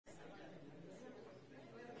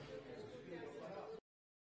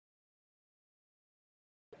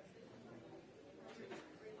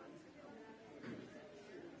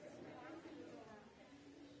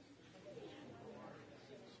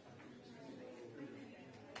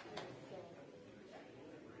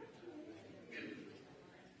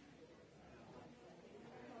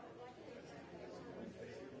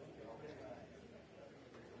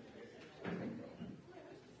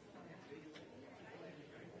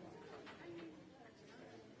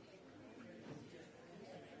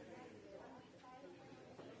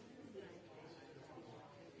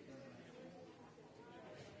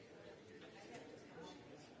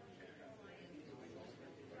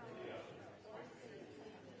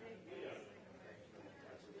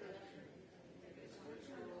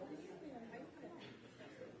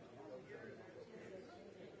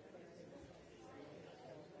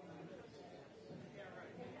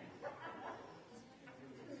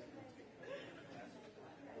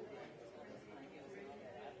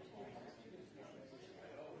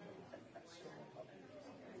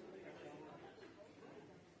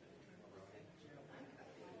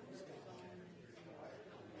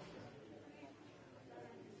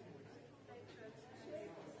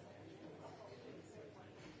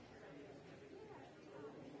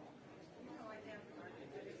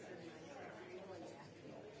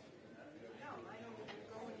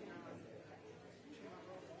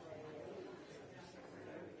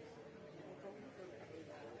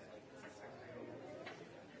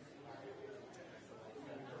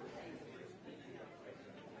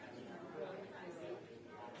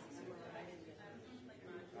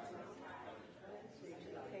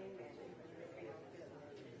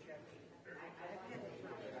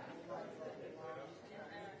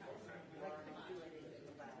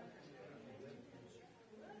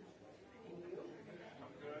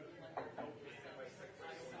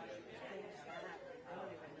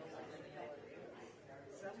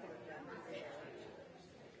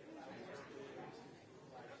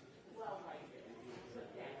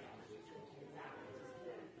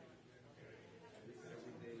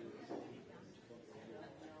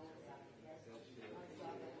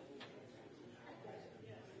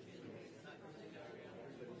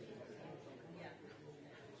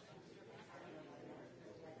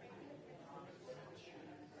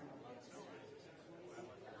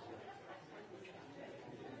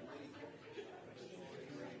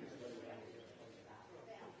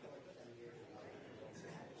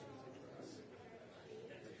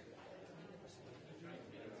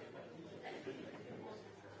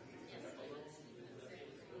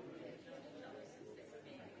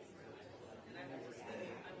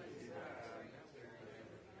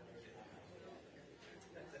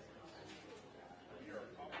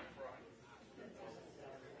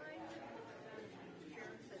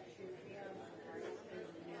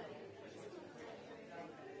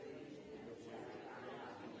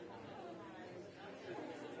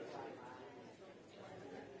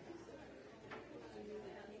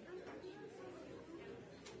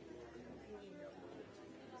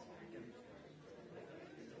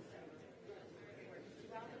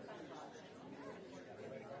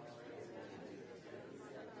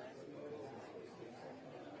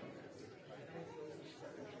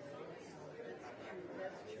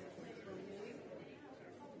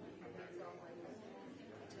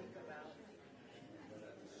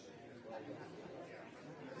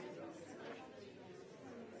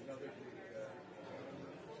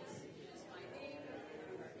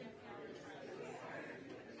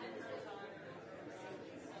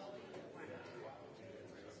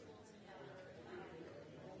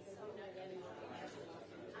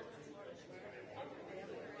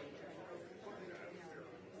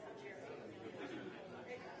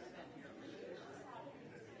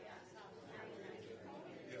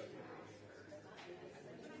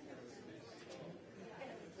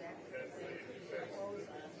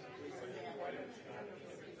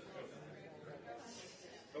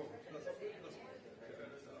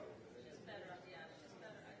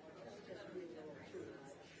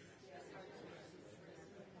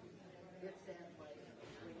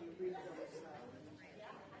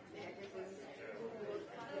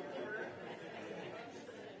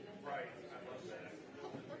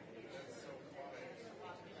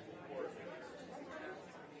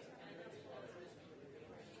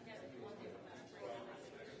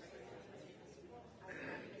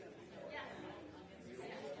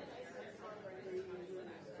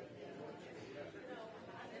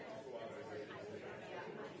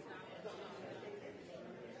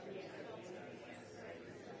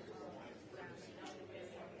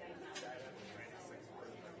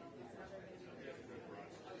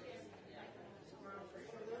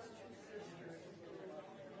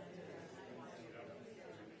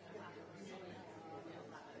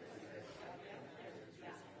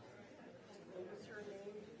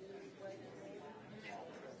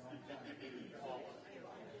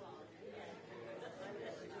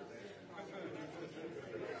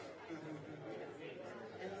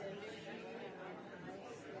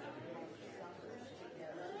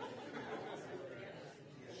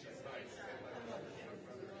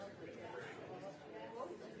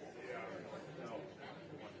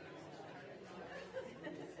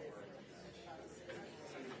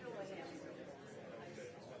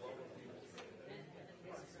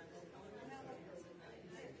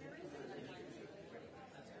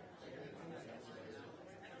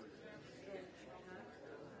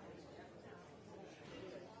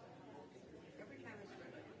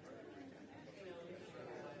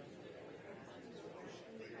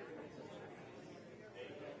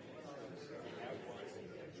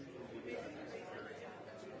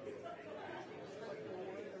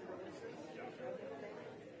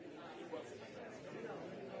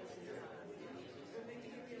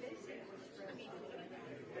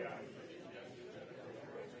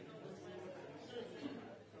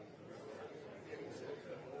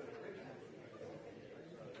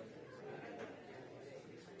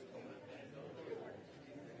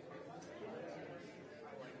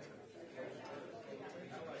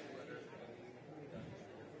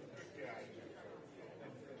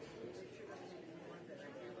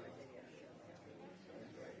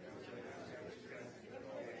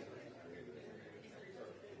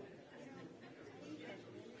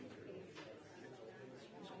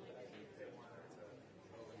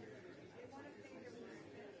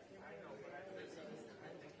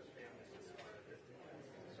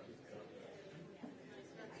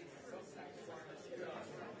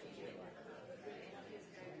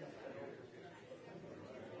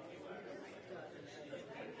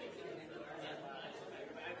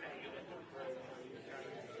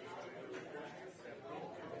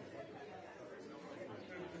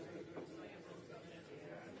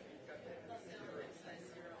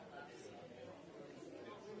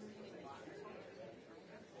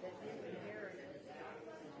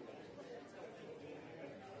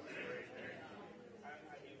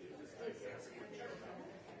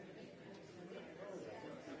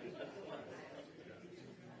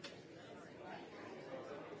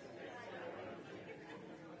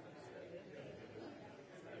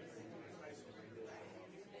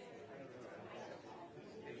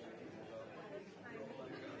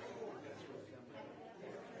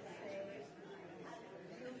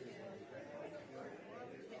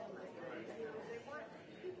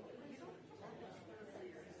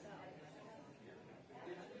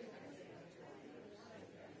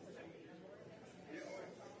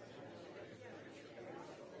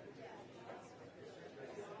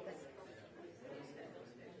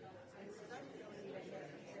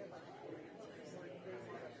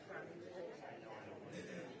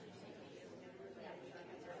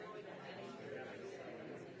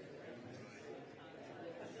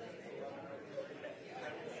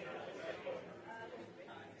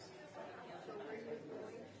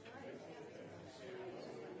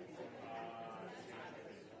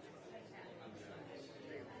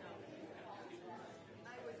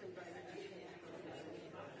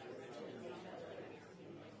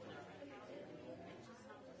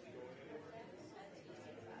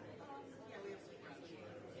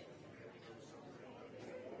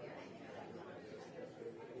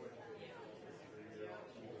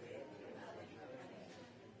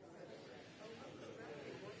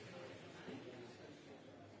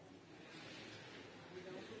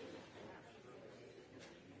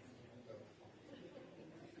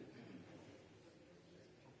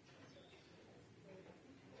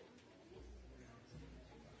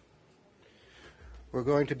We're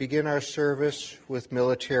going to begin our service with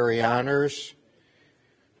military honors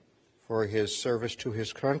for his service to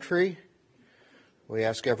his country. We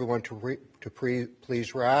ask everyone to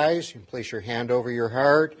please rise and place your hand over your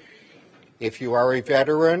heart. If you are a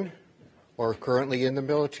veteran or currently in the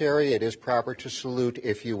military, it is proper to salute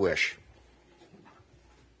if you wish.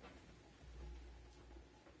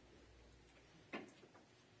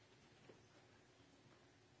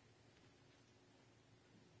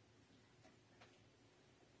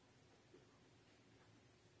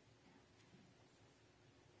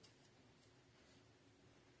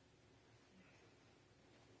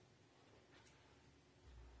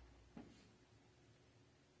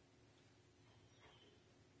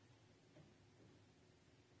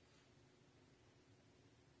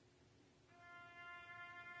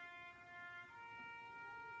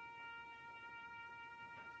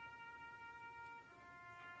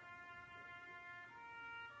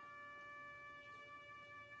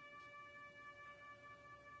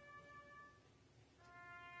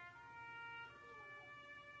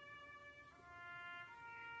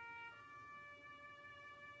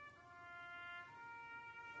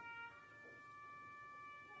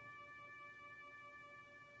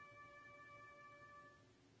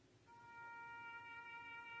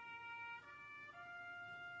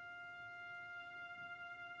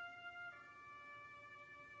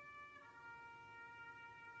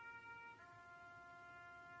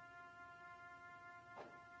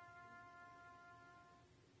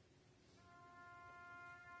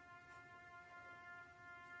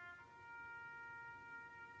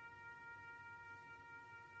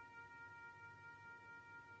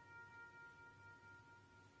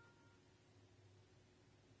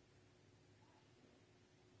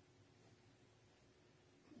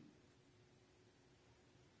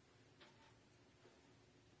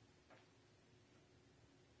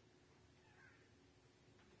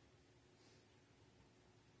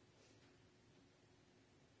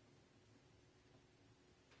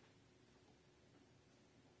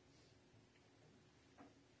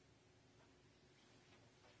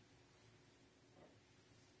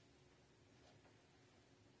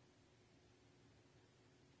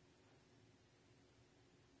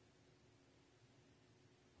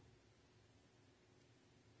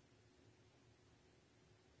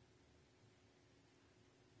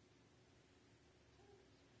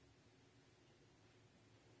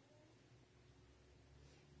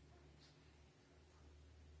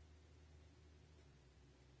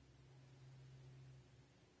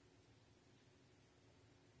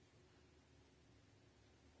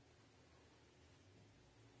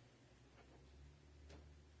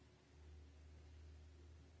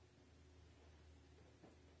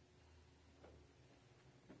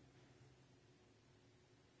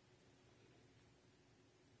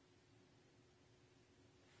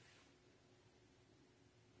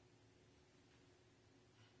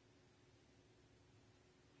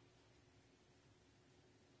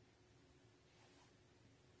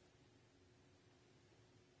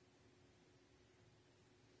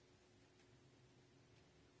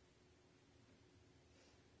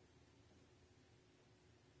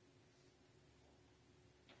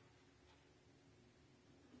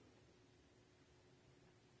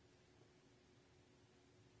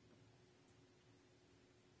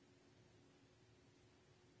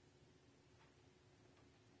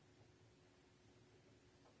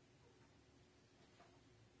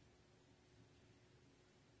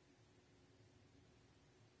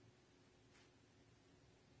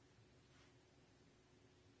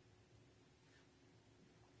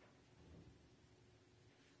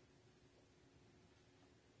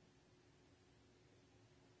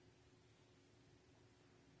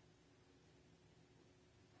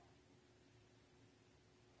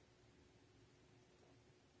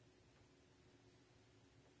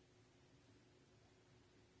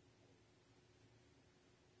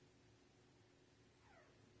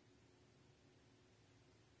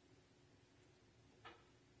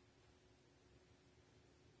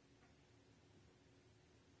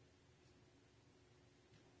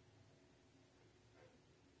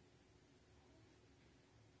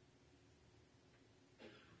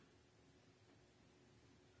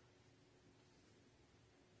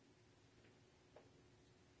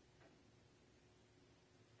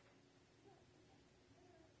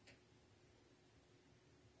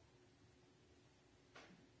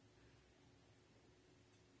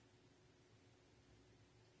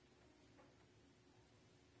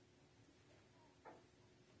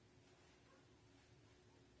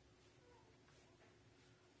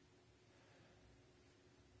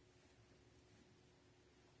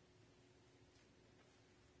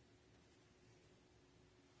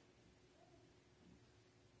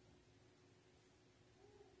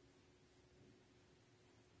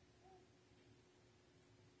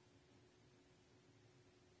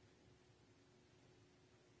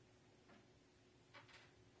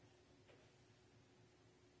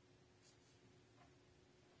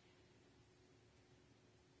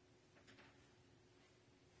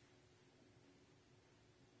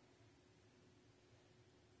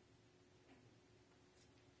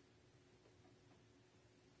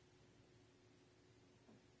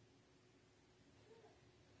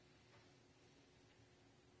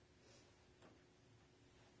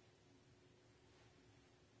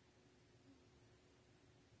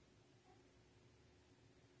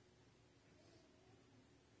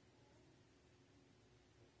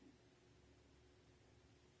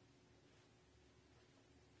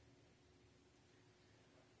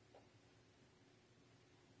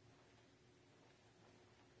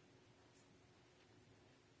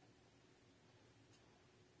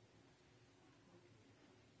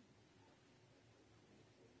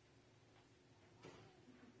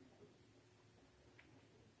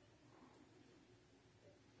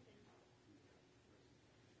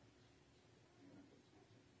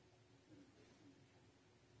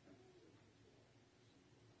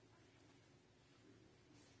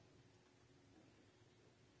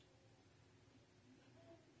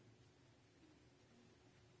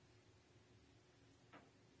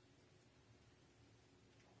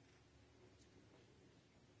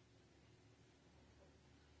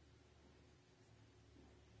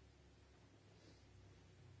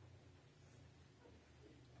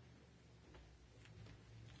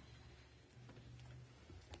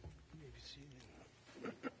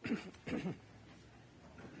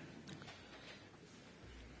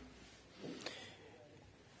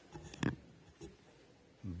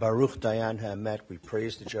 Baruch Dayan Hamet, we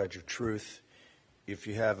praise the Judge of Truth. If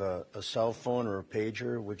you have a cell phone or a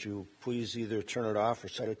pager, would you please either turn it off or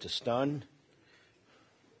set it to stun?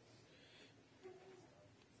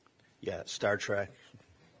 Yeah, Star Trek,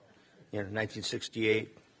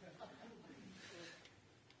 1968.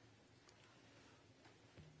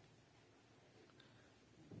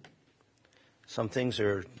 Some things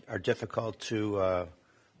are difficult to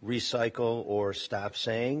recycle or stop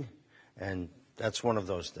saying, and that's one of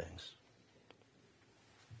those things.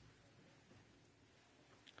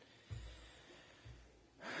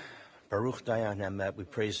 Baruch Dayan Hamet, we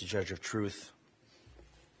praise the Judge of Truth.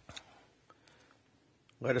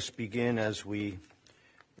 Let us begin as we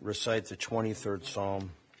recite the 23rd Psalm.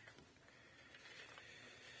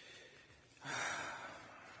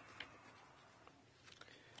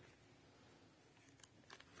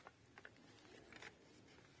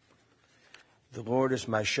 The Lord is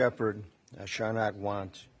my shepherd, I shall not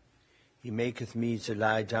want. He maketh me to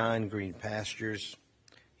lie down in green pastures.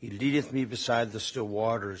 He leadeth me beside the still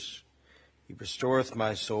waters. He restoreth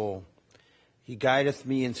my soul. He guideth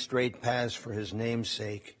me in straight paths for his name's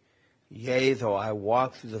sake. Yea, though I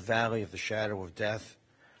walk through the valley of the shadow of death,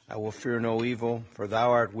 I will fear no evil, for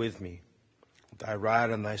thou art with me. Thy rod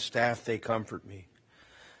and thy staff, they comfort me.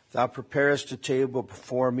 Thou preparest a table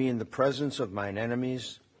before me in the presence of mine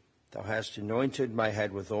enemies. Thou hast anointed my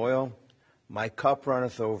head with oil. My cup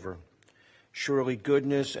runneth over. Surely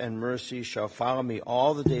goodness and mercy shall follow me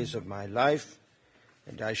all the days of my life,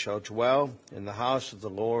 and I shall dwell in the house of the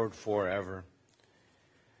Lord forever.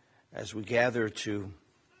 As we gather to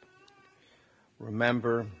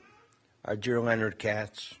remember our dear Leonard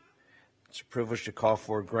Katz, it's a privilege to call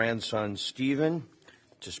for grandson Stephen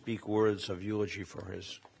to speak words of eulogy for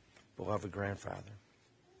his beloved grandfather.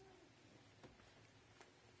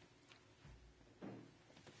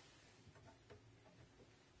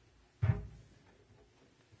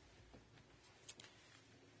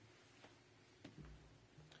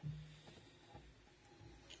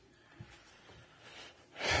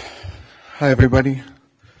 Hi, everybody.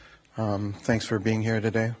 Thanks for being here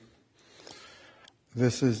today.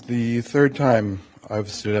 This is the third time I've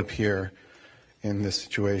stood up here in this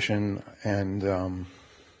situation, and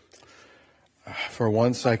for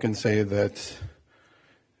once I can say that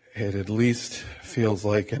it at least feels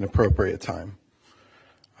like an appropriate time.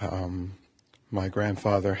 My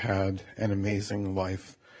grandfather had an amazing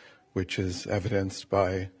life, which is evidenced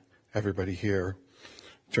by everybody here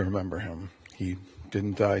to remember him. He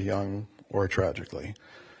didn't die young or tragically.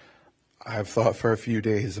 I've thought for a few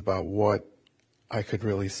days about what I could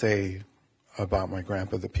really say about my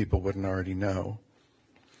grandpa that people wouldn't already know.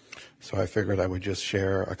 So I figured I would just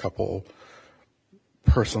share a couple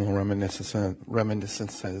personal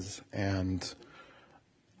reminiscences and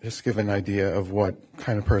just give an idea of what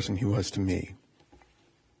kind of person he was to me.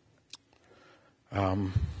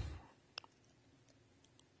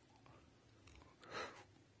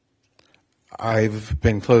 I've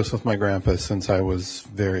been close with my grandpa since I was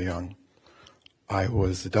very young. I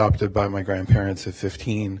was adopted by my grandparents at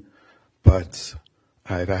 15, but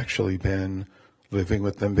I'd actually been living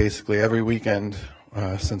with them basically every weekend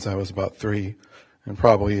since I was about 3, and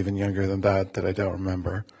probably even younger than that I don't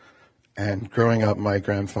remember. And growing up, my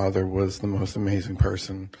grandfather was the most amazing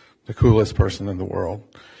person, the coolest person in the world.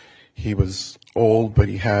 He was old, but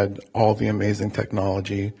he had all the amazing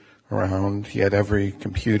technology around. He had every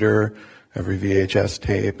computer, every VHS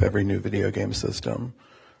tape, every new video game system.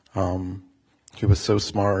 He was so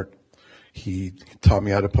smart. He taught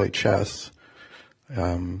me how to play chess.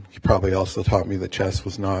 He probably also taught me that chess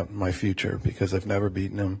was not my future, because I've never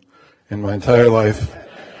beaten him in my entire life.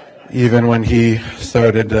 Even when he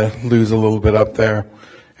started to lose a little bit up there,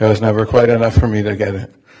 it was never quite enough for me to get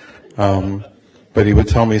it. But he would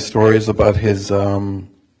tell me stories about his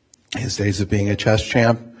days of being a chess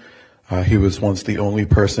champ. He was once the only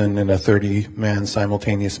person in a 30-man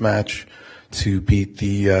simultaneous match to beat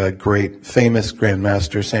the great, famous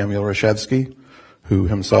Grandmaster Samuel Reshevsky, who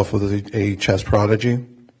himself was a chess prodigy.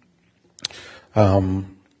 I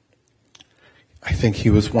think he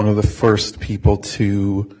was one of the first people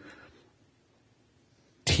to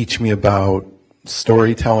teach me about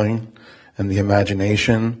storytelling and the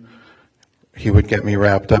imagination. He would get me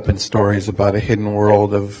wrapped up in stories about a hidden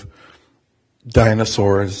world of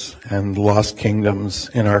dinosaurs and lost kingdoms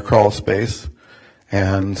in our crawl space,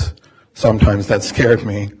 and sometimes that scared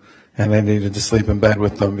me, and I needed to sleep in bed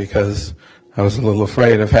with them because I was a little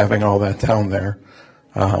afraid of having all that down there.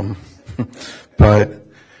 But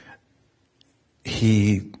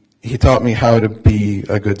he taught me how to be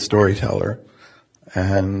a good storyteller,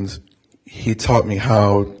 and he taught me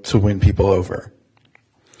how to win people over.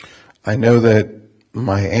 I know that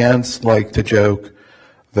my aunts like to joke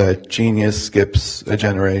that genius skips a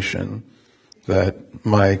generation, that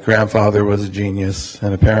my grandfather was a genius,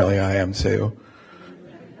 and apparently I am too.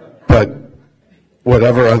 But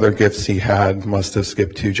whatever other gifts he had must have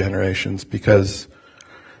skipped 2 generations, because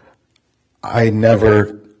I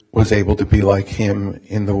never was able to be like him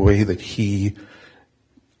in the way that he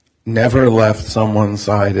never left someone's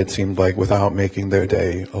side, it seemed like, without making their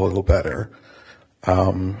day a little better.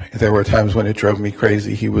 There were times when it drove me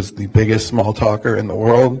crazy. He was the biggest small talker in the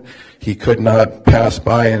world. He could not pass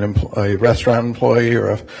by a restaurant employee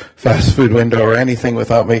or a fast food window or anything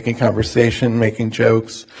without making conversation, making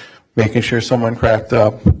jokes, making sure someone cracked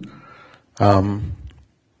up. And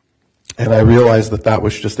I realized that that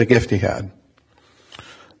was just a gift he had.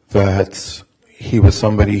 That he was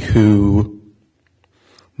somebody who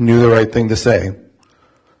knew the right thing to say.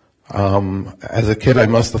 As a kid, I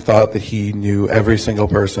must have thought that he knew every single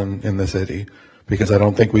person in the city, because I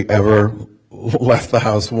don't think we ever left the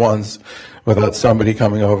house once without somebody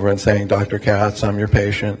coming over and saying, "Dr. Katz, I'm your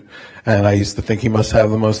patient." And I used to think he must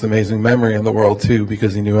have the most amazing memory in the world too,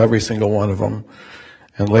 because he knew every single one of them.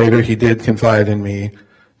 And later he did confide in me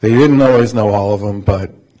that he didn't always know all of them,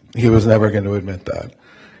 but he was never going to admit that.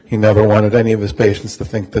 He never wanted any of his patients to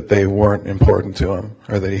think that they weren't important to him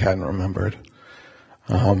or that he hadn't remembered.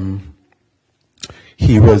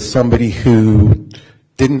 He was somebody who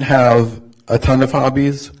didn't have a ton of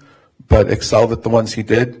hobbies, but excelled at the ones he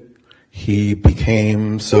did. He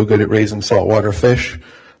became so good at raising saltwater fish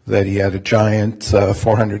that he had a giant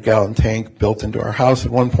 400-gallon tank built into our house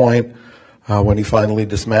at one point. When he finally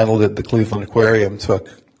dismantled it, the Cleveland Aquarium took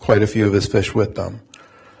quite a few of his fish with them.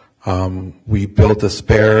 We built a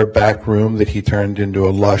spare back room that he turned into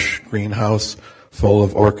a lush greenhouse full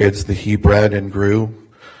of orchids that he bred and grew,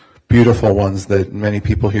 beautiful ones that many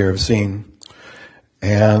people here have seen.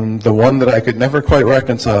 And the one that I could never quite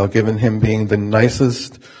reconcile, given him being the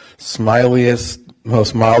nicest, smiliest,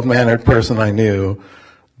 most mild-mannered person I knew,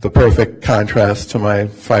 the perfect contrast to my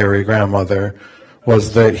fiery grandmother,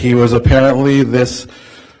 was that he was apparently this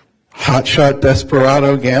hotshot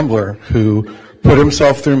desperado gambler who put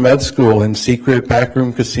himself through med school in secret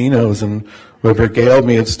backroom casinos and would regale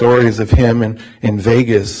me with stories of him in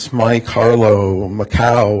Vegas, Monte Carlo,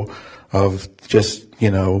 Macau, of just,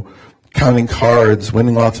 counting cards,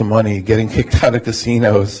 winning lots of money, getting kicked out of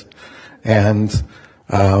casinos, and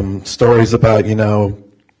stories about,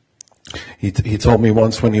 he told me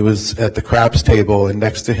once when he was at the craps table and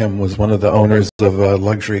next to him was one of the owners of a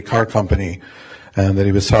luxury car company, and that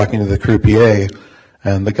he was talking to the croupier,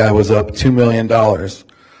 and the guy was up $2 million.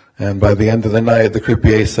 And by the end of the night, the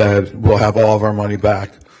croupier said, "We'll have all of our money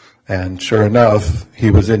back." And sure enough,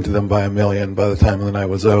 he was into them by $1 million by the time the night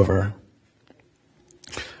was over.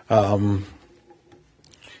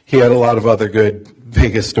 He had a lot of other good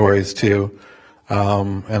Vegas stories too,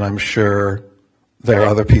 and I'm sure there are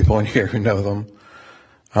other people in here who know them.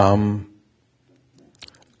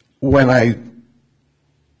 When I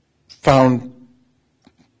found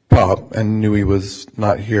Pop and knew he was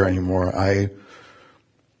not here anymore,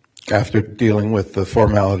 after dealing with the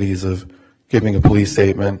formalities of giving a police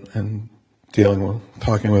statement and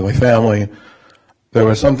talking with my family, there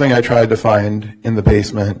was something I tried to find in the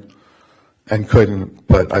basement and couldn't,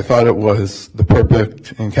 but I thought it was the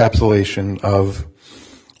perfect encapsulation of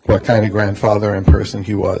what kind of grandfather and person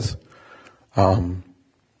he was.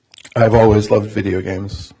 I've always loved video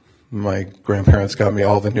games. My grandparents got me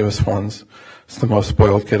all the newest ones. It's the most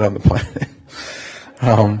spoiled kid on the planet.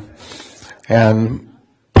 And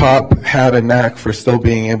Pop had a knack for still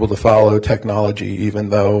being able to follow technology, even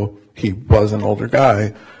though he was an older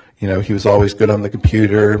guy. He was always good on the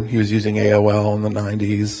computer. He was using AOL in the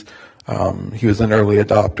 90s. He was an early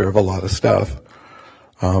adopter of a lot of stuff.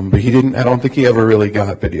 But I don't think he ever really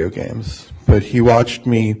got video games. But he watched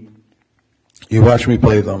me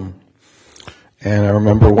play them. And I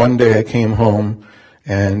remember one day I came home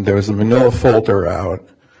and there was a manila folder out,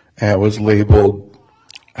 and it was labeled,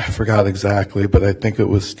 I forgot exactly, but I think it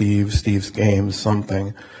was Steve's Games,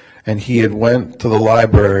 something. And he had went to the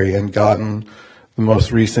library and gotten the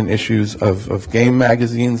most recent issues of game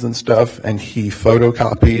magazines and stuff, and he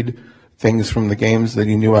photocopied things from the games that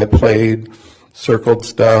he knew I played, circled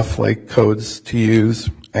stuff like codes to use,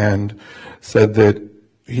 and said that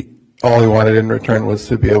all he wanted in return was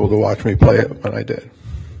to be able to watch me play it when I did.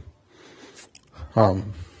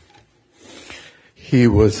 He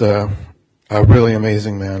was a really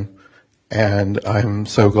amazing man, and I'm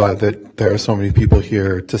so glad that there are so many people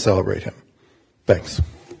here to celebrate him. Thanks.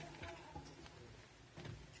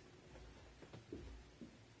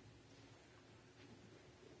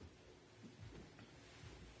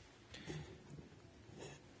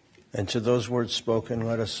 And to those words spoken,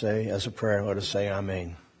 let us say, as a prayer, let us say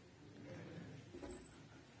Amen.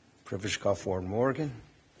 Privilege to call forward Morgan.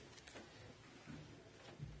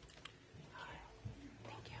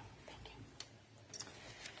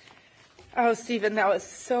 Oh, Stephen, that was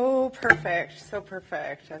so perfect, so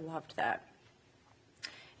perfect. I loved that.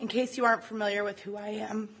 In case you aren't familiar with who I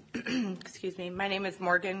am, excuse me, my name is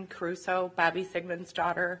Morgan Caruso, Bobby Sigmund's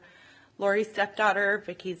daughter, Lori's stepdaughter,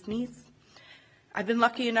 Vicky's niece. I've been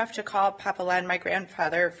lucky enough to call Papa Len my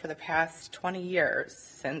grandfather for the past 20 years,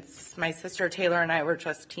 since my sister Taylor and I were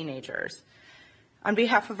just teenagers. On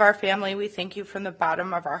behalf of our family, we thank you from the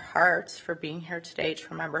bottom of our hearts for being here today to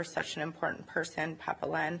remember such an important person, Papa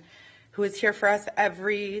Len, who is here for us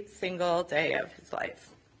every single day of his life.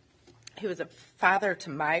 He was a father to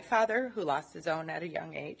my father, who lost his own at a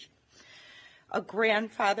young age, a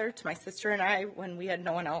grandfather to my sister and I when we had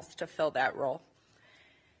no one else to fill that role.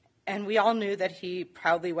 And we all knew that he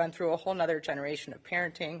proudly went through a whole nother generation of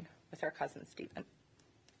parenting with our cousin Stephen.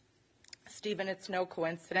 Stephen, it's no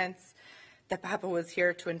coincidence that Papa was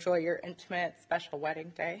here to enjoy your intimate, special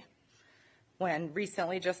wedding day, when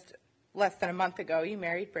recently, just less than a month ago, you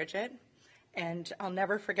married Bridget, and I'll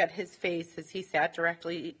never forget his face as he sat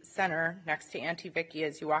directly center next to Auntie Vicky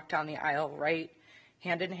as you walked down the aisle, right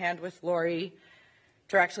hand in hand with Lori,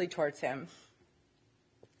 directly towards him,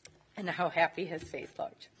 and how happy his face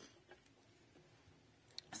looked.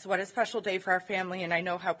 So what a special day for our family, and I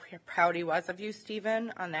know how proud he was of you,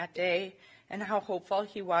 Stephen, on that day, and how hopeful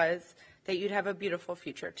he was that you'd have a beautiful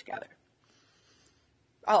future together.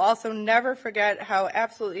 I'll also never forget how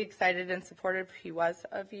absolutely excited and supportive he was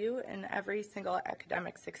of you in every single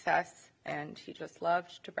academic success, and he just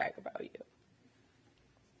loved to brag about you.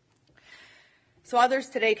 So others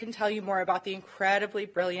today can tell you more about the incredibly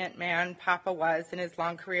brilliant man Papa was in his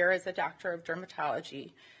long career as a doctor of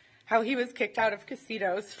dermatology, how he was kicked out of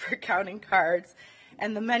casinos for counting cards,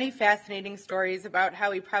 and the many fascinating stories about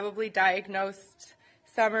how he probably diagnosed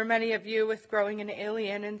some or many of you with growing an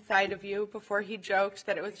alien inside of you before he joked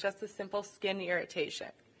that it was just a simple skin irritation.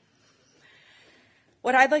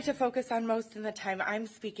 What I'd like to focus on most in the time I'm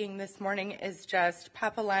speaking this morning is just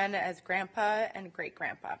Papa Len as grandpa and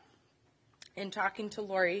great-grandpa. In talking to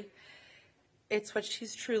Lori, it's what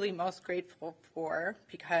she's truly most grateful for,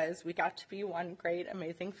 because we got to be one great,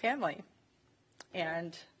 amazing family.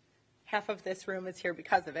 And half of this room is here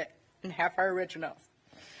because of it, and half are originals.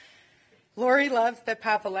 Lori loves that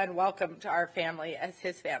Papa Len welcomed our family as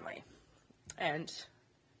his family, and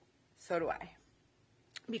so do I.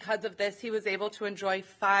 Because of this, he was able to enjoy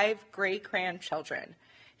 5 great-grandchildren.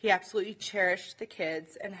 He absolutely cherished the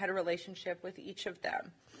kids and had a relationship with each of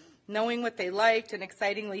them, knowing what they liked and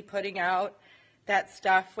excitingly putting out that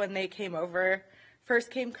stuff when they came over. First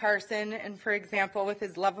came Carson, and for example, with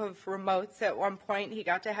his love of remotes, at one point he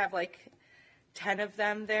got to have like 10 of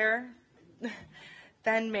them there.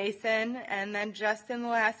 Then Mason, and then just in the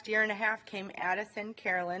last year and a half came Addison,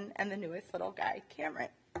 Carolyn, and the newest little guy, Cameron.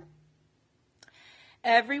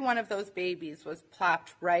 Every one of those babies was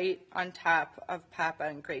plopped right on top of Papa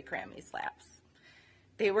and great-Grammy's laps.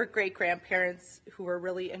 They were great-grandparents who were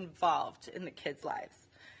really involved in the kids' lives,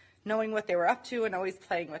 knowing what they were up to and always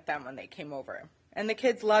playing with them when they came over. And the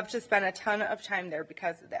kids loved to spend a ton of time there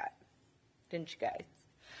because of that. Didn't you guys?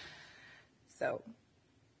 So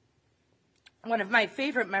one of my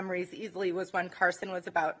favorite memories easily was when Carson was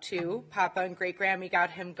about 2. Papa and great-Grammy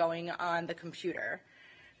got him going on the computer.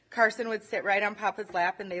 Carson would sit right on Papa's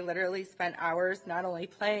lap, and they literally spent hours not only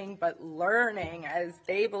playing but learning, as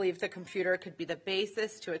they believed the computer could be the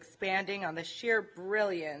basis to expanding on the sheer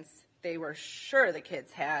brilliance they were sure the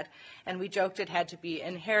kids had, and we joked it had to be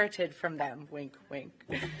inherited from them, wink, wink.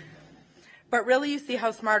 But really, you see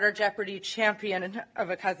how smart our Jeopardy champion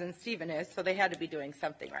of a cousin Stephen is, so they had to be doing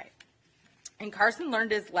something right. And Carson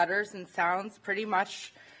learned his letters and sounds pretty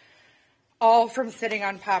much all from sitting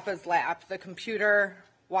on Papa's lap, the computer,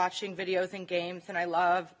 watching videos and games, and I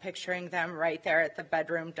love picturing them right there at the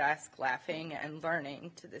bedroom desk laughing and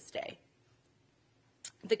learning to this day.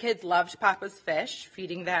 The kids loved Papa's fish,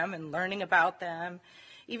 feeding them and learning about them,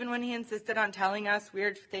 even when he insisted on telling us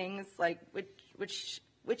weird things like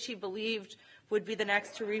which he believed would be the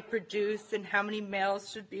next to reproduce and how many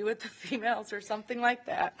males should be with the females or something like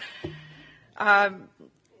that.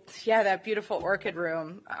 That beautiful orchid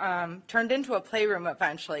room turned into a playroom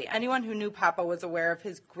eventually. Anyone who knew Papa was aware of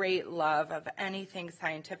his great love of anything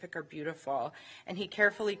scientific or beautiful, and he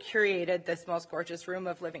carefully curated this most gorgeous room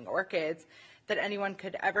of living orchids that anyone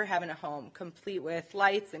could ever have in a home, complete with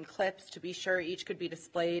lights and clips to be sure each could be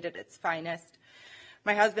displayed at its finest.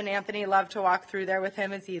 My husband Anthony loved to walk through there with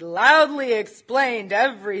him as he loudly explained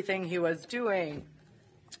everything he was doing.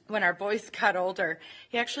 When our boys got older,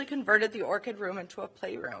 he actually converted the orchid room into a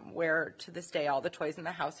playroom where, to this day, all the toys in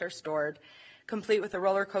the house are stored, complete with a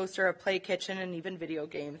roller coaster, a play kitchen, and even video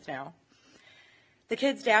games now. The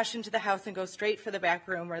kids dash into the house and go straight for the back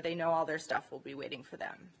room where they know all their stuff will be waiting for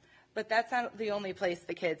them. But that's not the only place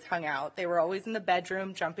the kids hung out. They were always in the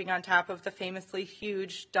bedroom, jumping on top of the famously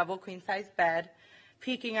huge double queen-size bed,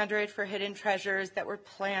 peeking under it for hidden treasures that were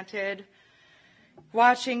planted,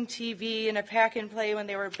 watching TV and a pack-and-play when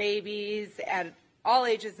they were babies. At all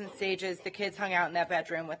ages and stages, the kids hung out in that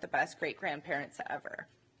bedroom with the best great-grandparents ever.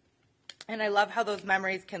 And I love how those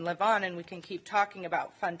memories can live on and we can keep talking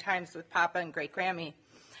about fun times with Papa and Great-Grammy.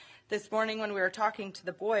 This morning when we were talking to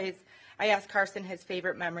the boys, I asked Carson his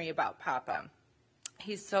favorite memory about Papa.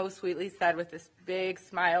 He so sweetly said with this big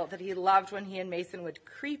smile that he loved when he and Mason would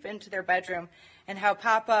creep into their bedroom and how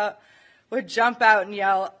Papa would jump out and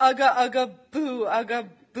yell, "Ugga, ugga, boo, ugga,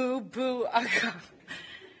 boo, boo, ugga."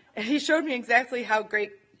 And he showed me exactly how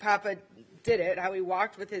great Papa did it, how he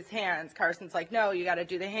walked with his hands. Carson's like, "No, you got to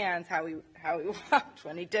do the hands," how he walked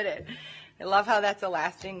when he did it. I love how that's a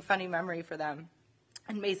lasting, funny memory for them.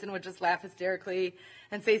 And Mason would just laugh hysterically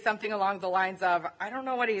and say something along the lines of, "I don't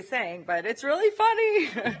know what he's saying, but it's really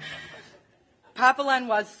funny." Papa Len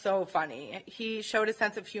was so funny. He showed a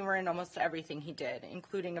sense of humor in almost everything he did,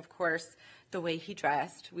 including, of course, the way he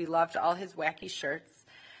dressed. We loved all his wacky shirts.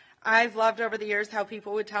 I've loved over the years how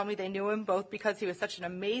people would tell me they knew him both because he was such an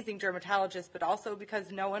amazing dermatologist, but also because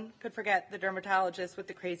no one could forget the dermatologist with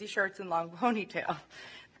the crazy shirts and long ponytail.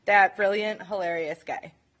 That brilliant, hilarious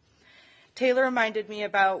guy. Taylor reminded me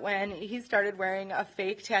about when he started wearing a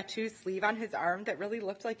fake tattoo sleeve on his arm that really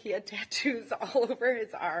looked like he had tattoos all over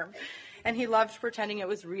his arm. And he loved pretending it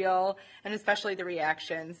was real, and especially the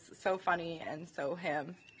reactions. So funny and so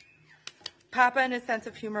him. Papa and his sense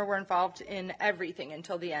of humor were involved in everything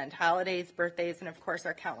until the end. Holidays, birthdays, and of course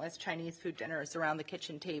our countless Chinese food dinners around the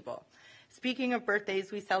kitchen table. Speaking of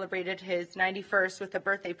birthdays, we celebrated his 91st with a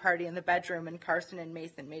birthday party in the bedroom, and Carson and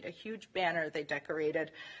Mason made a huge banner they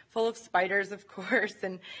decorated, full of spiders, of course,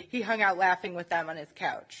 and he hung out laughing with them on his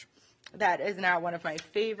couch. That is now one of my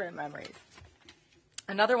favorite memories.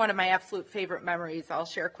 Another one of my absolute favorite memories I'll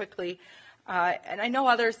share quickly, and I know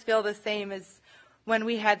others feel the same, is when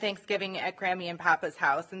we had Thanksgiving at Grammy and Papa's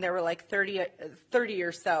house, and there were like 30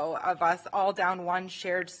 or so of us all down one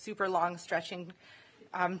shared super long stretching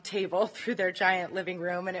table through their giant living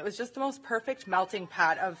room, and it was just the most perfect melting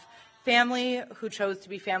pot of family who chose to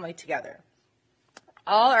be family together.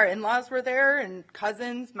 All our in-laws were there, and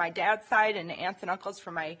cousins, my dad's side, and aunts and uncles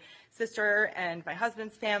from my sister and my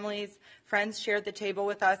husband's families. Friends shared the table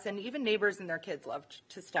with us, and even neighbors and their kids loved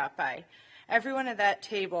to stop by. Everyone at that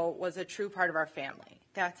table was a true part of our family.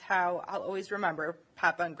 That's how I'll always remember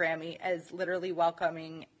Papa and Grammy, as literally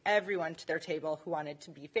welcoming everyone to their table who wanted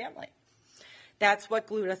to be family. That's what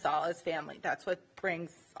glued us all as family. That's what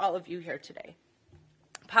brings all of you here today.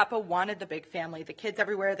 Papa wanted the big family, the kids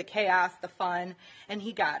everywhere, the chaos, the fun, and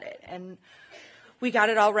he got it. And we got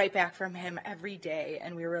it all right back from him every day,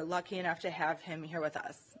 and we were lucky enough to have him here with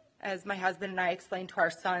us. As my husband and I explained to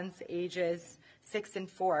our sons, ages 6 and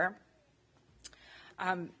 4,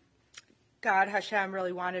 God, Hashem,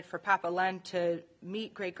 really wanted for Papa Len to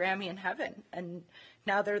meet Great Grammy in heaven, and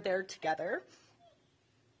now they're there together,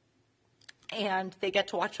 and they get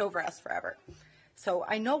to watch over us forever. So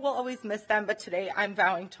I know we'll always miss them, but today I'm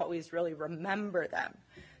vowing to always really remember them.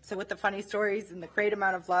 So with the funny stories and the great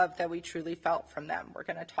amount of love that we truly felt from them, we're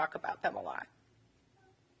going to talk about them a lot.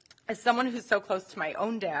 As someone who's so close to my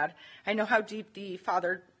own dad, I know how deep the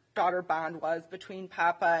father-daughter bond was between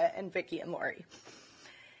Papa and Vicky and Lori.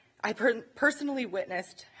 I personally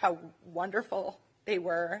witnessed how wonderful they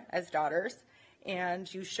were as daughters,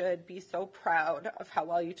 and you should be so proud of how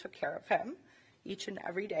well you took care of him each and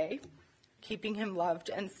every day, keeping him loved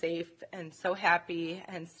and safe and so happy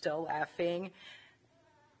and still laughing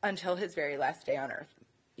until his very last day on earth.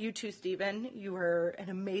 You too, Stephen, you were an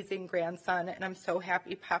amazing grandson, and I'm so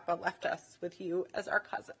happy Papa left us with you as our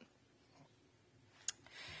cousin.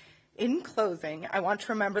 In closing, I want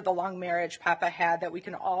to remember the long marriage Papa had that we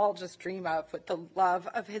can all just dream of with the love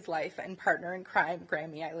of his life and partner in crime,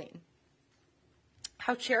 Grammy Eileen.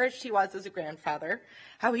 How cherished he was as a grandfather,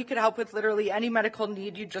 how he could help with literally any medical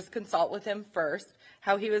need, you just consult with him first,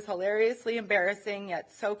 how he was hilariously embarrassing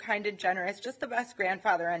yet so kind and generous, just the best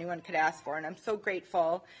grandfather anyone could ask for, and I'm so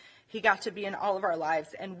grateful he got to be in all of our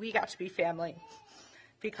lives, and we got to be family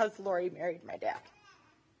because Lori married my dad.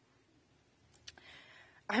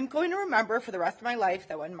 I'm going to remember for the rest of my life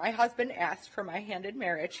that when my husband asked for my hand in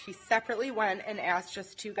marriage, he separately went and asked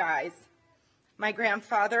just 2 guys, my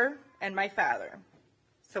grandfather and my father.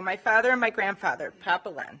 So my father and my grandfather, Papa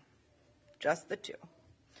Len, just the two.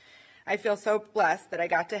 I feel so blessed that I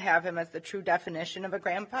got to have him as the true definition of a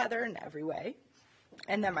grandfather in every way,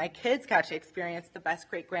 and that my kids got to experience the best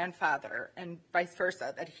great-grandfather, and vice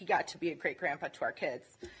versa, that he got to be a great-grandpa to our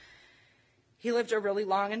kids. He lived a really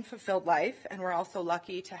long and fulfilled life, and we're also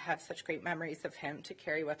lucky to have such great memories of him to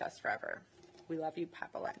carry with us forever. We love you,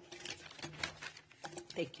 Papa Len.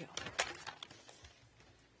 Thank you.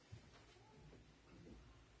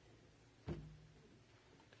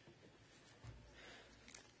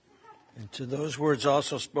 And to those words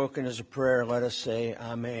also spoken as a prayer, let us say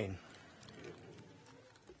Amen.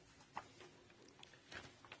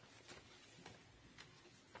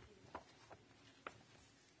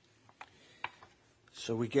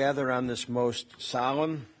 So we gather on this most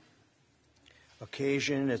solemn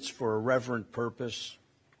occasion. It's for a reverent purpose.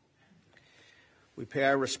 We pay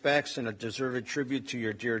our respects and a deserved tribute to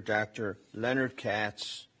your dear Dr. Leonard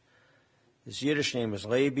Katz. His Yiddish name is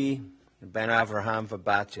Lebi Ben Avraham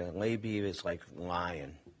Vabatya. Lebi is like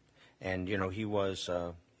lion. And, you know, he was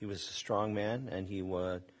a strong man, and he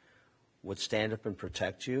would stand up and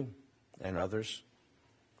protect you and others.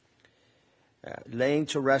 Laying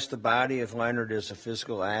to rest the body of Leonard is a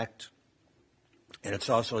physical act, and it's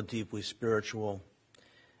also a deeply spiritual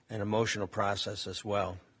and emotional process as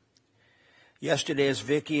well. Yesterday, as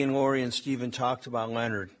Vicki and Lori and Stephen talked about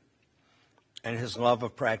Leonard and his love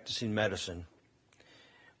of practicing medicine,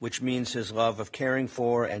 which means his love of caring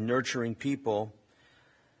for and nurturing people,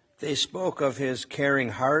 they spoke of his caring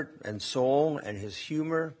heart and soul and his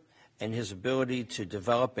humor and his ability to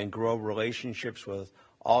develop and grow relationships with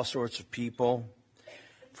all sorts of people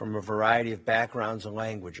from a variety of backgrounds and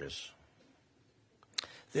languages.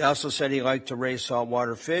 They also said he liked to raise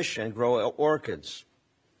saltwater fish and grow orchids.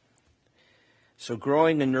 So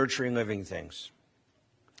growing and nurturing living things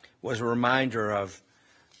was a reminder of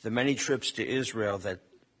the many trips to Israel that,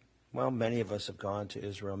 well, many of us have gone to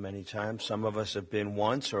Israel many times. Some of us have been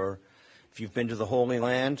once, or if you've been to the Holy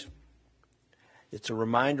Land, it's a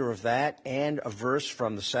reminder of that and a verse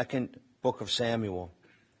from the second book of Samuel.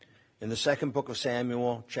 In the second book of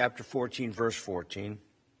Samuel, chapter 14, verse 14,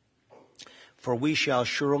 "For we shall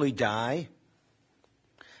surely die,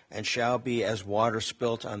 and shall be as water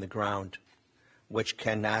spilt on the ground, which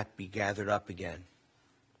cannot be gathered up again."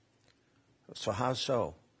 So how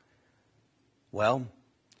so? Well,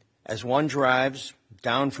 as one drives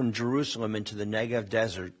down from Jerusalem into the Negev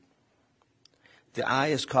desert, the eye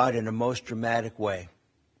is caught in a most dramatic way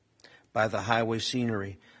by the highway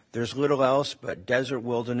scenery. There's little else but desert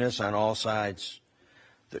wilderness on all sides.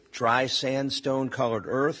 The dry sandstone-colored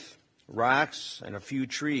earth, rocks, and a few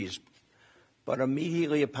trees. But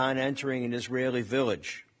immediately upon entering an Israeli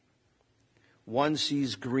village, one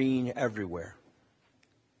sees green everywhere.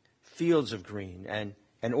 Fields of green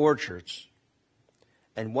and orchards.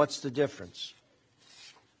 And what's the difference?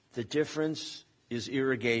 The difference is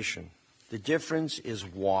irrigation. The difference is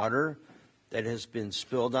water that has been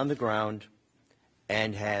spilled on the ground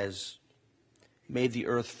and has made the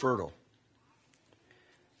earth fertile.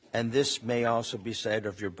 And this may also be said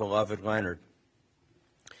of your beloved Leonard.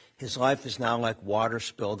 His life is now like water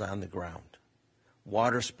spilled on the ground,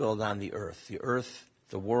 water spilled on the earth.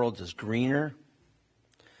 The world is greener.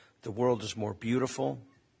 The world is more beautiful.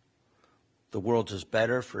 The world is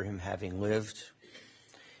better for him having lived.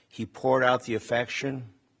 He poured out the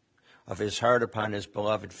affection of his heart upon his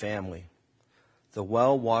beloved family. The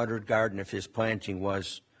well-watered garden of his planting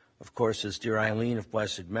was, of course, his dear Eileen of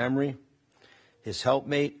blessed memory, his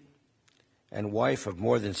helpmate and wife of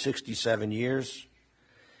more than 67 years,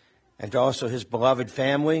 and also his beloved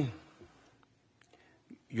family.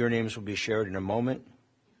 Your names will be shared in a moment.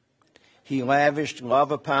 He lavished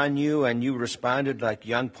love upon you, and you responded like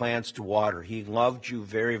young plants to water. He loved you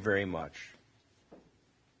very, very much.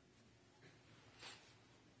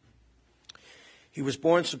 He was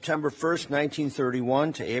born September 1st,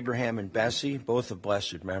 1931, to Abraham and Bessie, both of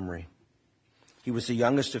blessed memory. He was the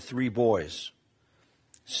youngest of three boys,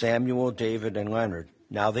 Samuel, David, and Leonard.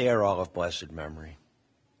 Now they are all of blessed memory.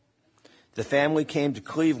 The family came to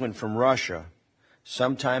Cleveland from Russia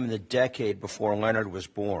sometime in the decade before Leonard was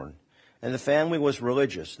born. And the family was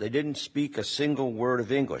religious. They didn't speak a single word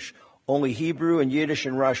of English, only Hebrew and Yiddish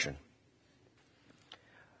and Russian.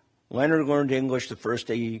 Leonard learned English the first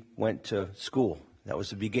day he went to school. That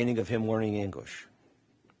was the beginning of him learning English.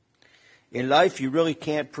 In life, you really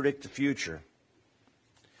can't predict the future.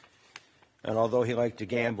 And although he liked to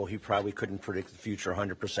gamble, he probably couldn't predict the future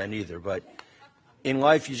 100% either. But in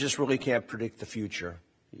life, you just really can't predict the future,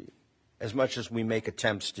 as much as we make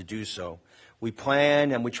attempts to do so. We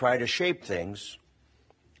plan and we try to shape things.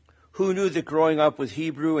 Who knew that growing up with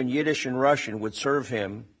Hebrew and Yiddish and Russian would serve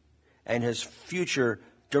him and his future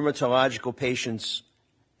dermatological patients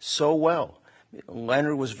so well?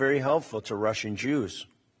 Leonard was very helpful to Russian Jews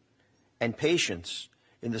and patients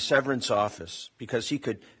in the severance office because he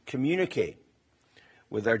could communicate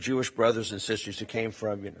with our Jewish brothers and sisters who came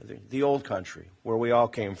from the old country, where we all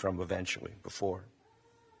came from eventually, before.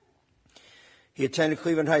 He attended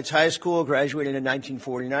Cleveland Heights High School, graduated in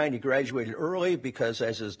 1949. He graduated early because,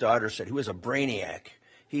 as his daughter said, he was a brainiac.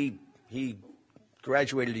 He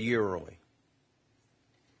graduated a year early.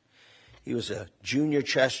 He was a junior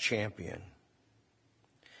chess champion.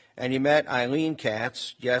 And he met Eileen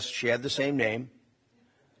Katz. Yes, she had the same name.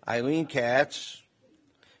 Eileen Katz.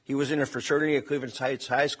 He was in a fraternity at Cleveland Heights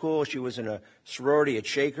High School. She was in a sorority at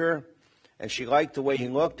Shaker. And she liked the way he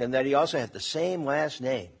looked and that he also had the same last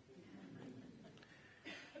name.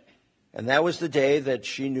 And that was the day that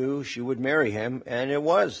she knew she would marry him, and it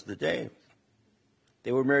was the day.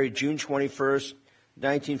 They were married June 21st,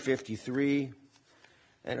 1953,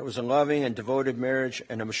 and it was a loving and devoted marriage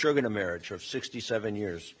and a Meshuggah marriage of 67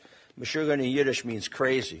 years. Meshuggah in Yiddish means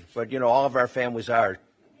crazy, but all of our families are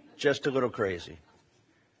just a little crazy.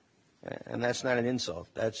 And that's not an insult,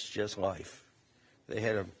 that's just life. They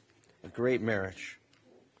had a great marriage.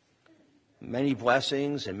 Many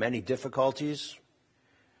blessings and many difficulties,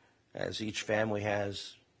 as each family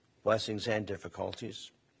has blessings and difficulties.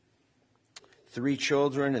 3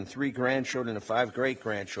 children and 3 grandchildren and 5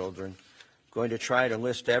 great-grandchildren. Going to try to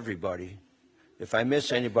list everybody. If I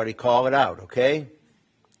miss anybody, call it out, okay?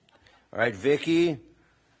 All right, Vicki,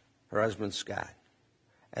 her husband Scott.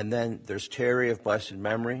 And then there's Terry of blessed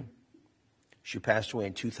memory. She passed away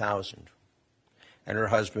in 2000. And her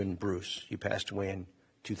husband Bruce, he passed away in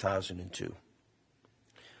 2002.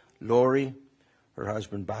 Lori, her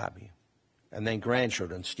husband Bobby, and then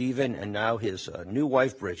grandchildren, Stephen, and now his new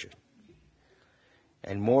wife, Bridget,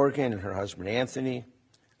 and Morgan and her husband, Anthony,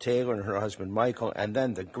 Taylor and her husband, Michael, and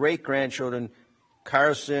then the great-grandchildren,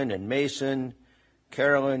 Carson and Mason,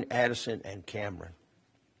 Carolyn, Addison, and Cameron.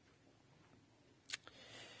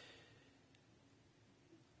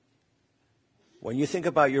 When you think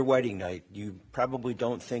about your wedding night, you probably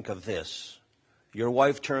don't think of this. Your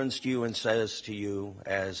wife turns to you and says to you,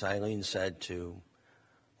 as Eileen said to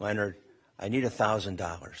Leonard, I need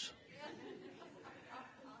 $1,000.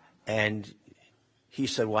 And he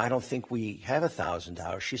said, well, I don't think we have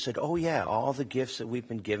 $1,000. She said, oh, yeah, all the gifts that we've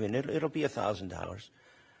been given, it'll be $1,000.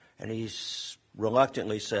 And he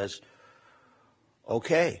reluctantly says,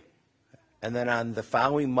 okay. And then on the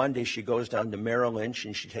following Monday, she goes down to Merrill Lynch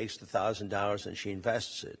and she takes the $1,000 and she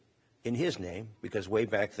invests it in his name, because way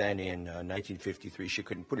back then in 1953, she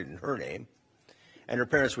couldn't put it in her name. And her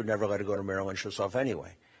parents would never let her go to Merrill Lynch herself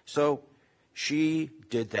anyway. So she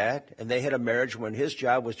did that, and they had a marriage when his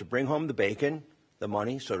job was to bring home the bacon, the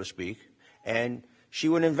money, so to speak, and she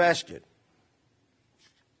would invest it.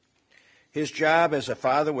 His job as a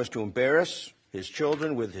father was to embarrass his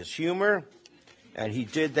children with his humor, and he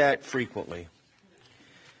did that frequently.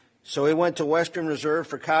 So he went to Western Reserve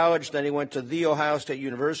for college, then he went to The Ohio State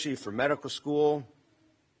University for medical school.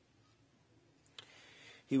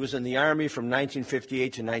 He was in the Army from 1958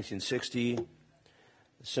 to 1960,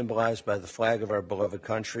 symbolized by the flag of our beloved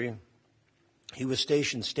country. He was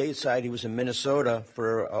stationed stateside. He was in Minnesota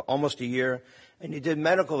for almost a year, and he did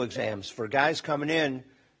medical exams for guys coming in,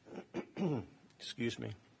 excuse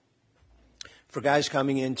me, for guys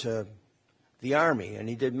coming into the Army, and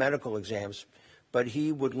he did medical exams. But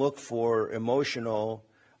he would look for emotional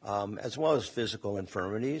as well as physical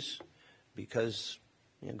infirmities, because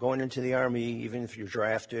going into the Army, even if you're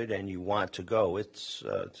drafted and you want to go, it's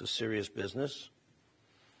a serious business.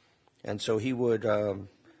 And so he would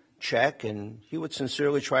check, and he would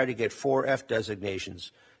sincerely try to get 4 F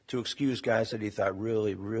designations to excuse guys that he thought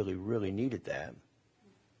really, really, really needed that.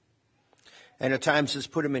 And at times this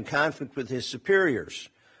put him in conflict with his superiors.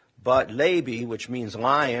 But Levi, which means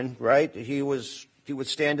lion, right? He would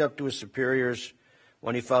stand up to his superiors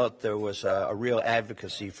when he felt there was a real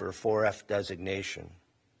advocacy for a 4F designation.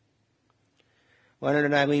 Leonard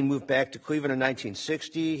and Eileen moved back to Cleveland in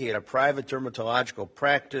 1960. He had a private dermatological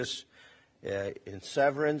practice in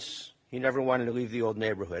Severance. He never wanted to leave the old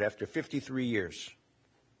neighborhood after 53 years.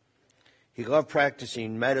 He loved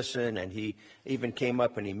practicing medicine, and he even came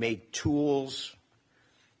up and he made tools.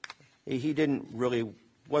 He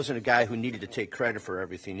wasn't a guy who needed to take credit for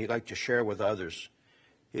everything. He liked to share with others.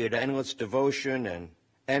 He had endless devotion and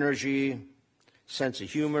energy, sense of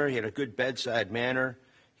humor. He had a good bedside manner.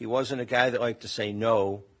 He wasn't a guy that liked to say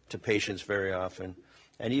no to patients very often.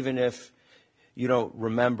 And even if you don't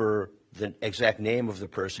remember the exact name of the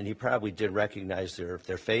person, he probably did recognize their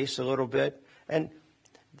face a little bit. And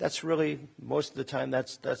that's really, most of the time,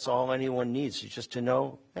 that's all anyone needs, is just to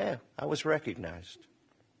know, I was recognized.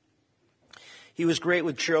 He was great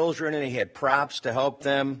with children, and he had props to help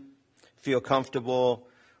them feel comfortable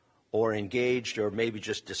or engaged or maybe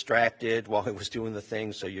just distracted while he was doing the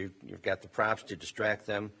thing, so you've got the props to distract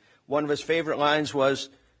them. One of his favorite lines was,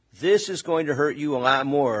 "This is going to hurt you a lot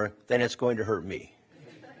more than it's going to hurt me."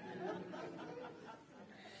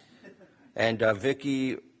 And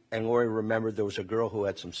Vicki and Lori remembered there was a girl who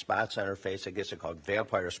had some spots on her face. I guess they're called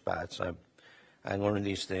vampire spots. I learned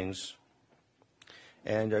these things.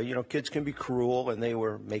 And, kids can be cruel, and they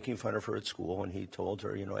were making fun of her at school, and he told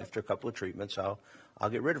her, after a couple of treatments, I'll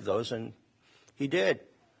get rid of those, and he did.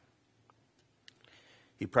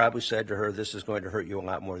 He probably said to her, "This is going to hurt you a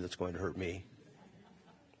lot more than it's going to hurt me."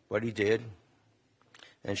 But he did,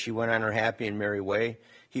 and she went on her happy and merry way.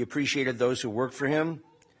 He appreciated those who worked for him.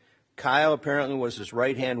 Kyle apparently was his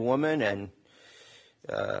right-hand woman, and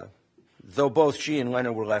though both she and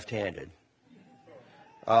Leonard were left-handed.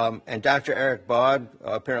 And Dr. Eric Baud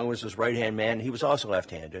apparently was his right-hand man. He was also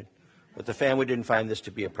left-handed, but the family didn't find this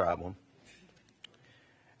to be a problem.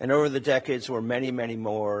 And over the decades, there were many, many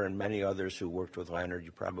more and many others who worked with Leonard.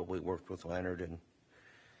 You probably worked with Leonard, and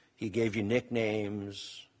he gave you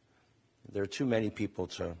nicknames. There are too many people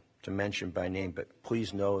to mention by name, but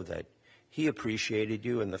please know that he appreciated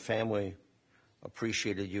you, and the family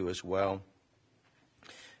appreciated you as well.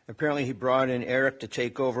 Apparently, he brought in Eric to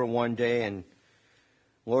take over one day, and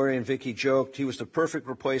Lori and Vicki joked he was the perfect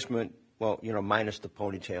replacement, minus the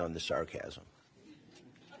ponytail and the sarcasm.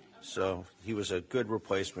 So he was a good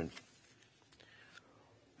replacement.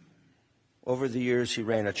 Over the years, he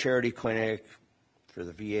ran a charity clinic for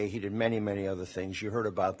the VA. He did many, many other things. You heard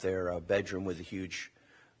about their bedroom with the huge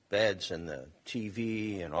beds and the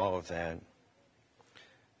TV and all of that.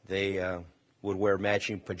 They would wear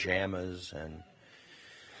matching pajamas and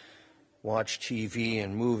watch TV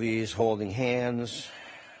and movies holding hands.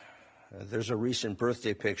 There's a recent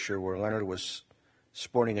birthday picture where Leonard was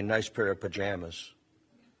sporting a nice pair of pajamas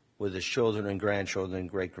with his children and grandchildren and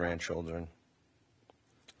great-grandchildren.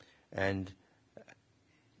 And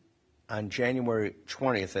on January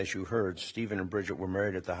 20th, as you heard, Stephen and Bridget were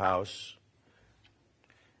married at the house.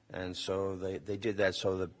 And so they did that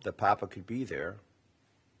so that the Papa could be there.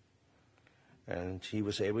 And he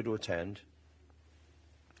was able to attend.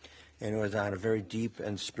 And it was on a very deep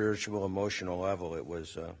and spiritual, emotional level. It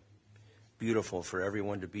was beautiful for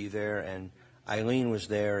everyone to be there. And Eileen was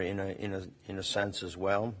there in a sense as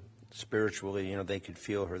well. Spiritually, they could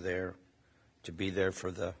feel her there, to be there for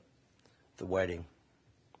the wedding.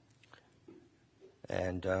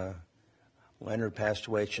 And Leonard passed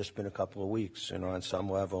away. It's just been a couple of weeks. On some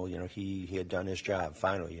level, he had done his job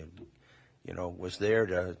finally. Was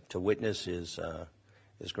there to witness his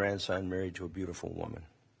grandson married to a beautiful woman.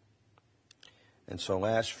 And so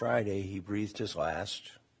last Friday, he breathed his last.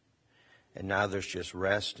 And now there's just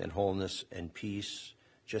rest and wholeness and peace.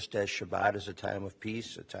 Just as Shabbat is a time of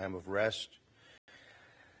peace, a time of rest,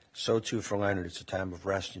 so too for Leonard, it's a time of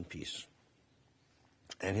rest and peace.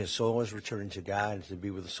 And his soul is returning to God to be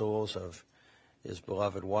with the souls of his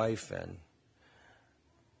beloved wife and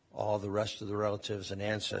all the rest of the relatives and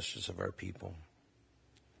ancestors of our people.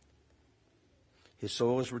 His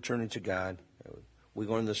soul is returning to God. We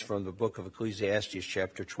learn this from the book of Ecclesiastes,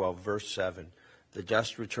 chapter 12, verse 7. The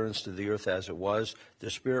dust returns to the earth as it was. The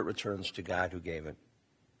spirit returns to God who gave it.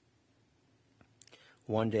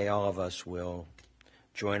 One day all of us will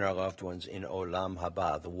join our loved ones in Olam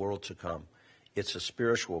Haba, the world to come. It's a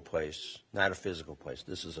spiritual place, not a physical place.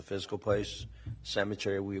 This is a physical place.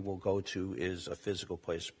 Cemetery we will go to is a physical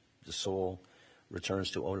place. The soul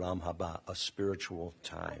returns to Olam Haba, a spiritual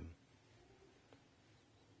time.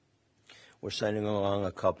 We're sending along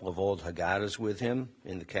a couple of old Haggadahs with him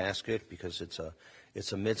in the casket because it's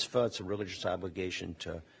a mitzvah, it's a religious obligation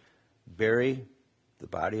to bury the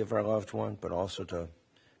body of our loved one, but also to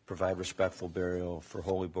provide respectful burial for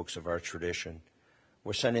holy books of our tradition.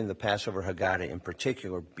 We're sending the Passover Haggadah in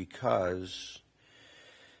particular because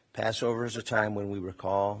Passover is a time when we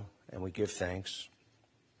recall and we give thanks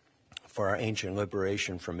for our ancient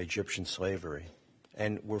liberation from Egyptian slavery.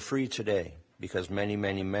 And we're free today because many,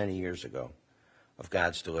 many, many years ago of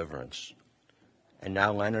God's deliverance. And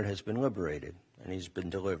now Leonard has been liberated and he's been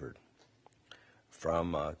delivered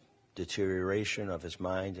from deterioration of his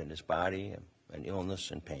mind and his body and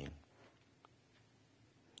illness and pain.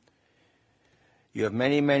 You have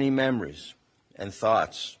many, many memories and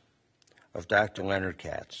thoughts of Dr. Leonard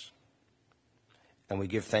Katz. And we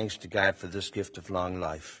give thanks to God for this gift of long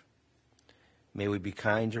life. May we be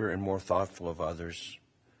kinder and more thoughtful of others,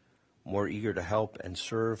 more eager to help and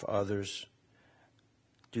serve others,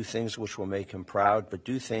 do things which will make him proud, but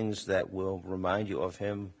do things that will remind you of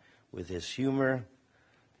him with his humor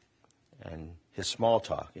and his small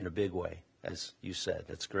talk in a big way. As you said,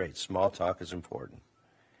 that's great. Small talk is important.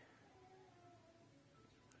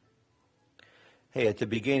 Hey, at the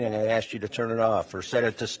beginning, I asked you to turn it off or set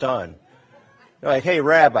it to stun. You're like, hey,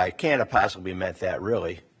 Rabbi, can't have possibly meant that,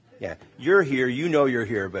 really. Yeah, you're here, you know you're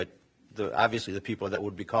here, but obviously the people that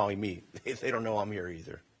would be calling me, they don't know I'm here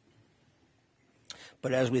either.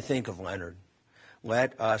 But as we think of Leonard,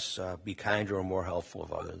 let us be kinder and more helpful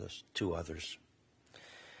to others.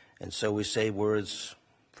 And so we say words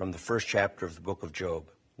from the first chapter of the book of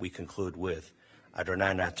Job. We conclude with,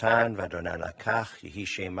 Adonai natan v'Adonai lakach, yehi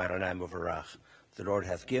shem Adonai mevarach. The Lord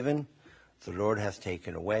hath given, the Lord hath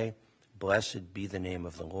taken away. Blessed be the name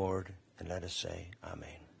of the Lord. And let us say, Amen.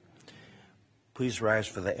 Please rise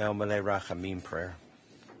for the El Malei Rachamim prayer.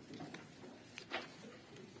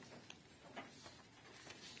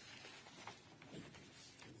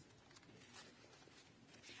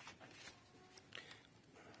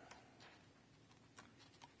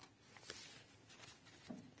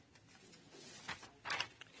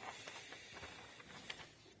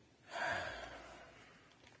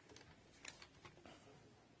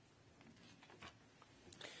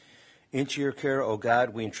 Into your care, O God,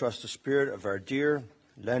 we entrust the spirit of our dear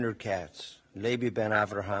Leonard Katz, Levi ben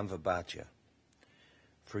Avraham Vabatya.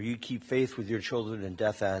 For you keep faith with your children in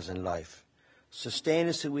death as in life. Sustain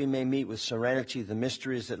us that we may meet with serenity the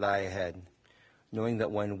mysteries that lie ahead, knowing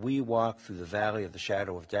that when we walk through the valley of the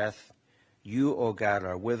shadow of death, you, O God,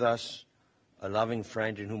 are with us, a loving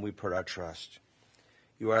friend in whom we put our trust.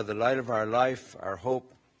 You are the light of our life, our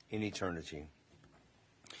hope in eternity.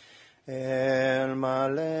 El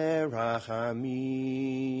Malei Rachamim,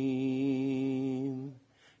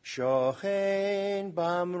 Shochen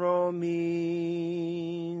Bamromim,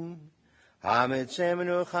 Hametzeh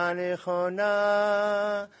Menucha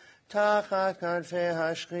Nechona, Tachat Kanfei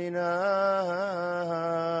Hashchina,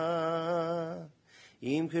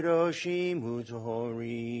 Im Kedoshim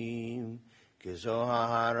U'Tohorim, Kezohar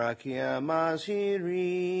Harakia Mazhirim,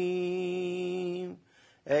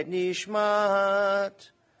 Et Nishmat,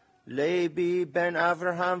 Levi ben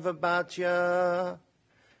Avraham Vabatya,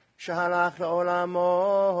 Shahalach Le'olamo,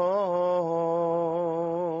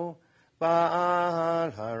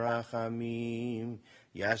 Ba'al Harachamim,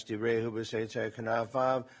 Yasdirehu B'Seitzer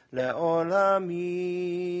K'navav Le'olamim,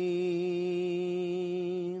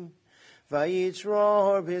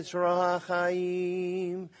 Vayitzror B'Tzror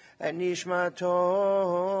HaChaim, Et Nishmato,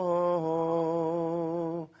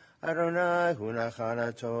 Adonai Hu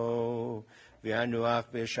Nachalato, V'yanuach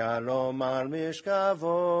b'shalom al mishkavo,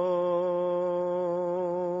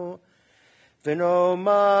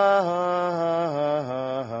 v'nomar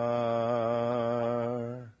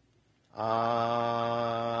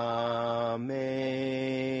Amen.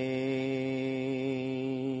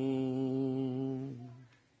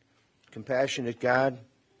 Compassionate God,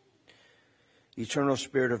 eternal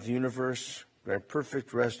Spirit of the universe, grant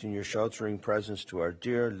perfect rest in your sheltering presence to our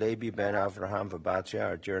dear Levi ben Avraham Vabatya,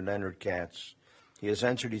 our dear Leonard Katz. He has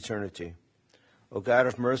entered eternity. O God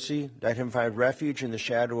of mercy, let him find refuge in the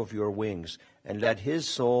shadow of your wings, and let his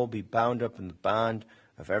soul be bound up in the bond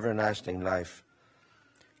of everlasting life.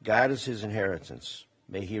 God is his inheritance.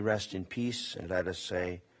 May he rest in peace, and let us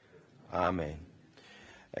say, Amen.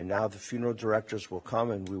 And now the funeral directors will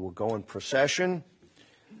come, and we will go in procession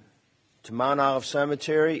to Mount Olive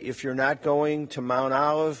Cemetery. If you're not going to Mount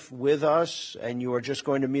Olive with us and you are just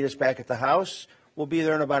going to meet us back at the house, we'll be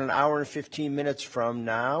there in about an hour and 15 minutes from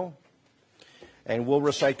now. And we'll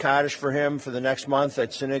recite Kaddish for him for the next month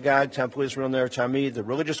at Synagogue, Temple Israel Ner Tamid. The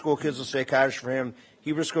religious school kids will say Kaddish for him.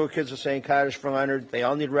 Hebrew school kids are saying Kaddish for Leonard. They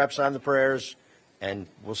all need reps on the prayers, and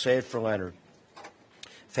we'll say it for Leonard.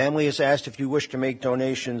 Family is asked if you wish to make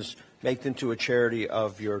donations, make them to a charity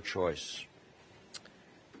of your choice.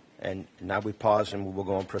 And now we pause and we will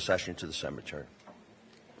go in procession to the cemetery.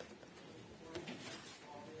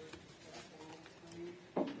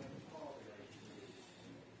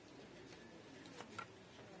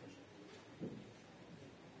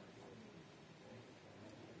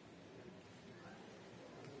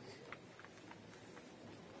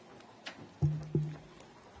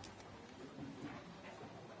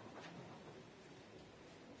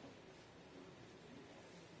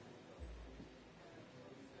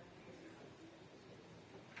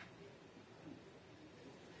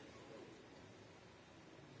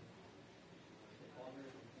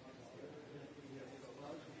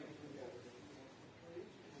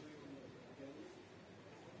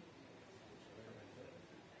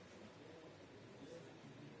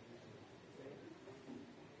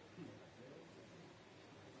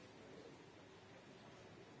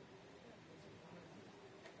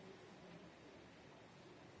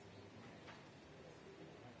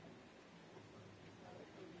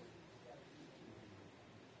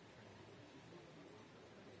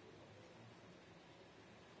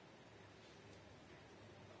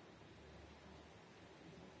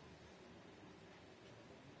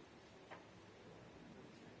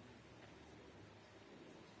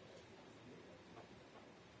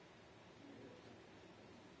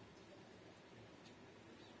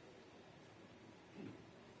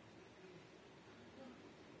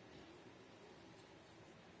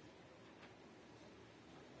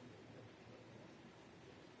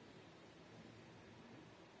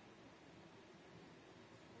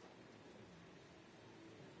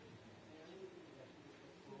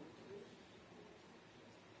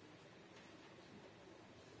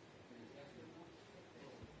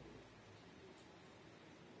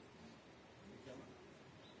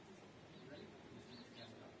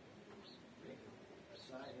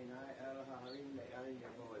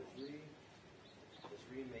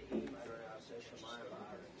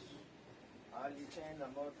 ואל יתן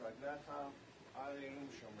למות רגליך, אל ינום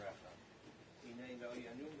שומרך. הנה לא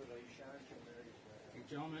ינום ולא יישן שומר ישראל. Okay,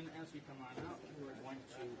 gentlemen, as we come on out, we're going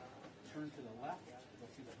to turn to the left.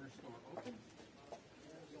 You'll see the hearse door open.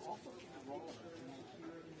 You'll also see the roller.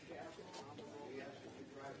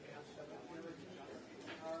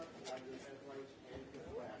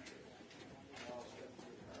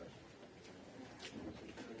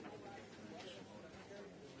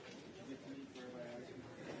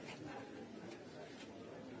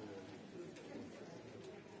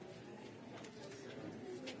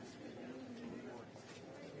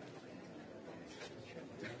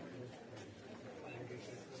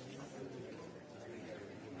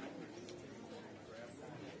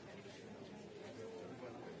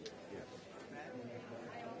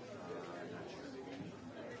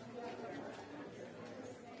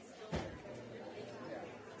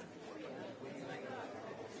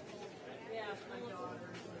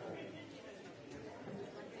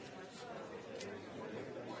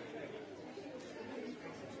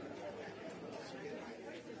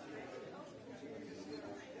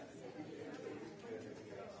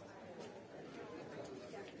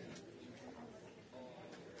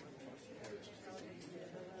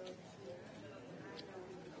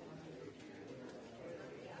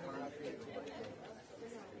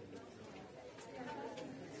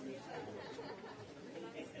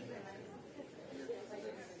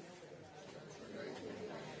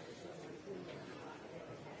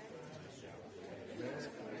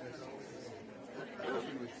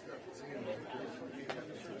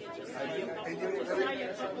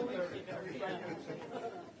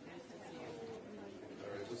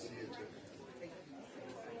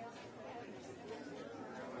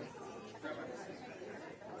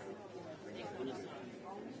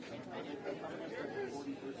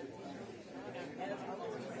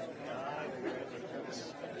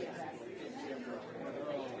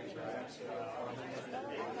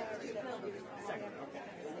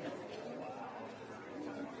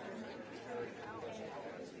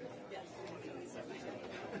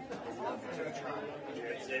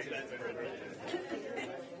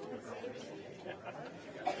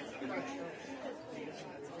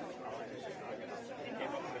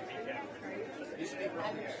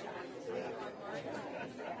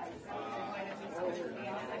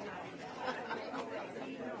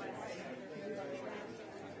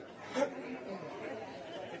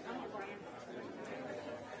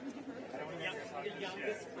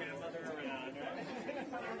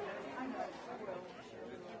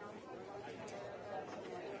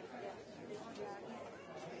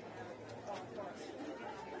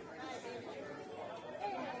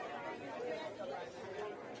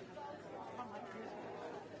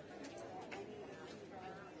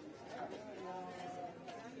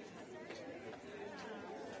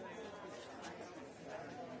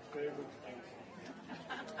 Very good.